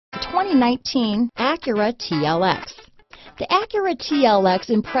2019 Acura TLX. The Acura TLX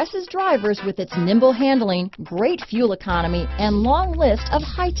impresses drivers with its nimble handling, great fuel economy, and long list of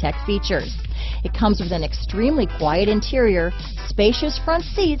high-tech features. It comes with an extremely quiet interior, spacious front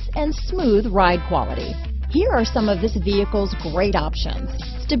seats, and smooth ride quality. Here are some of this vehicle's great options: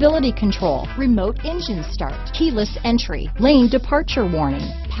 stability control, remote engine start, keyless entry, lane departure warning,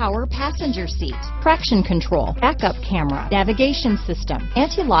 power passenger seat, traction control, backup camera, navigation system,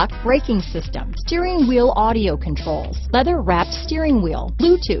 anti-lock braking system, steering wheel audio controls, leather-wrapped steering wheel,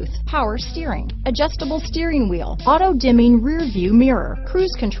 Bluetooth, power steering, adjustable steering wheel, auto-dimming rear view mirror,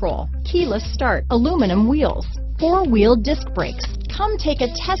 cruise control, keyless start, aluminum wheels, four-wheel disc brakes. Come take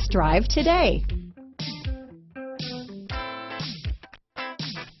a test drive today.